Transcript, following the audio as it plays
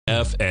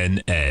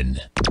TFNN,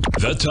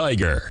 the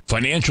Tiger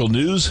Financial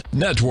News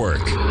Network.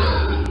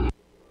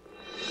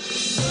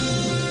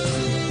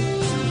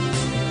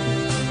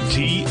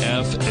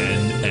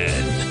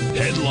 TFNN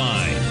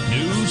Headline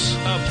News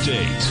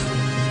Update.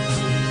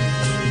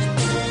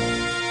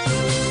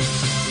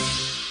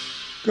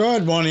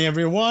 Good morning,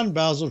 everyone.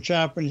 Basil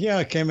Chapman here.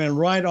 I came in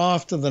right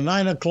after the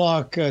 9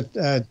 o'clock.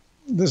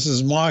 This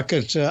is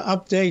market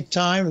update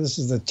time. This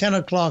is the 10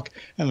 o'clock,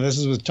 and this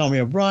is with Tommy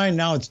O'Brien.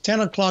 Now it's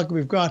 10 o'clock.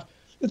 We've got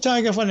the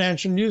Tiger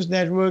Financial News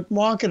Network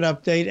market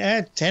update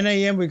at 10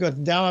 a.m. We've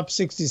got Dow up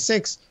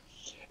 66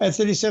 at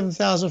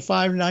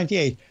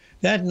 37,598.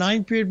 That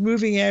 9-period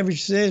moving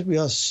average says we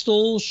are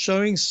still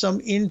showing some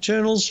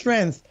internal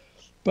strength.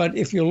 But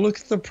if you look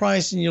at the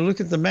price and you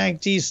look at the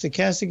MACD,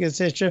 stochastic,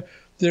 etc.,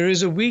 there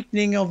is a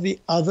weakening of the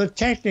other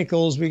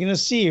technicals. We're going to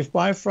see if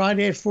by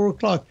Friday at 4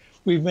 o'clock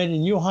we've made a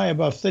new high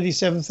above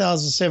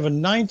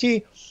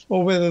 37,790,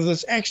 or whether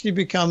this actually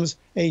becomes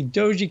a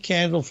doji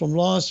candle from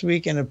last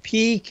week and a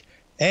peak.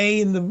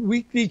 In the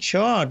weekly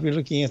chart, we're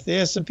looking at the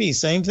S&P,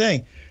 same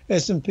thing.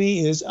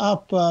 S&P is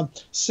up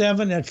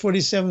 7 at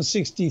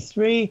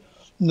 47.63.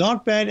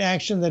 Not bad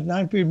action. That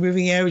 9-period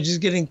moving average is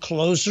getting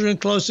closer and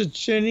closer to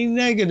turning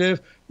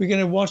negative. We're going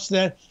to watch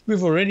that.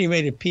 We've already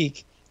made a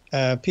peak.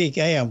 Peak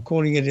A, I'm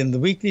calling it in the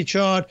weekly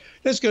chart.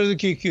 Let's go to the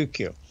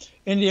QQQ.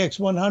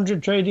 Index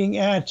 100 trading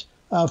at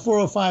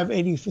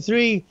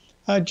 405.83,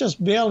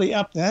 just barely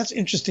up. Now, that's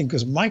interesting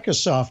because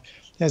Microsoft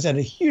has had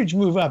a huge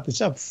move up.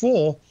 It's up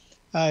 4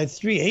 at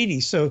 380.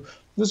 So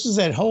this is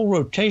that whole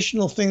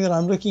rotational thing that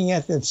I'm looking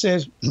at that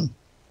says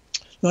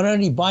not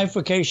only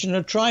bifurcation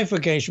or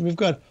trifurcation. We've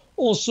got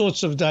all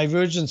sorts of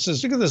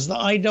divergences. Look at this, the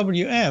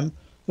IWM,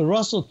 the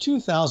Russell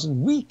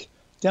 2000 weak,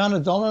 down $1.50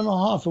 at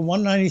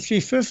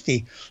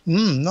 193.50.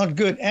 Not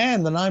good.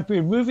 And the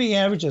 9-period moving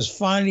average has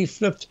finally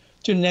flipped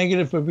to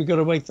negative, but we've got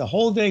to wait the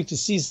whole day to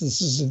see, since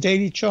this is a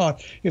daily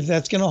chart, if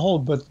that's going to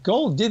hold. But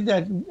gold did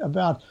that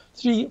about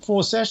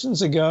 3-4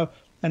 sessions ago,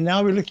 and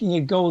now we're looking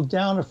at gold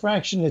down a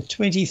fraction at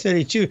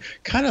 20.32.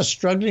 Kind of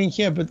struggling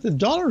here, but the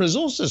dollar is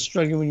also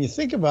struggling when you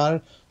think about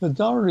it. The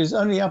dollar is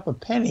only up a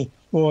penny,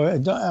 or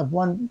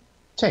one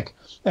tick,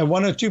 at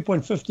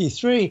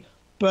 102.53.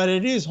 But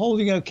it is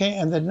holding okay,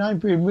 and the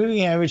 9-period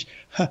moving average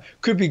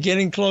could be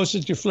getting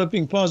closer to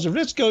flipping positive.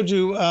 Let's go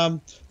to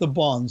the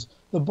bonds.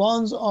 The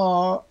bonds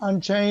are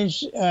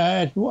unchanged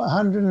at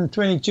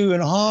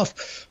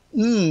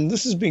 122.5.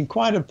 This has been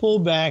quite a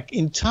pullback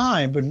in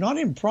time, but not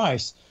in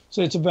price.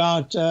 So it's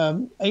about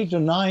 8 or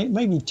 9,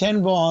 maybe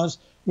 10 bars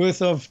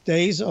worth of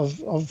days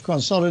of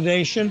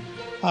consolidation.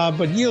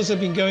 But yields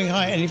have been going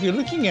high. And if you're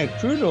looking at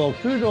crude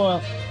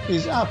oil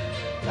is up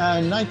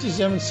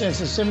 97 cents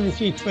at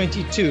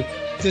 73.22.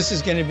 This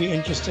is going to be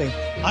interesting.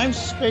 I'm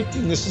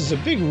suspecting this is a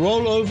big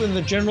rollover in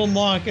the general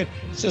market.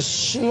 It's a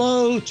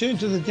slow turn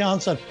to the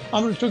downside.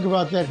 I'm going to talk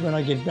about that when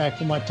I get back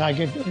from my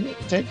Tiger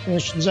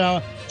Technicians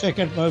Hour. Check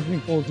out my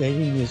opening call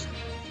daily news.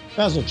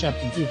 Basil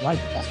Chapman, be right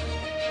back.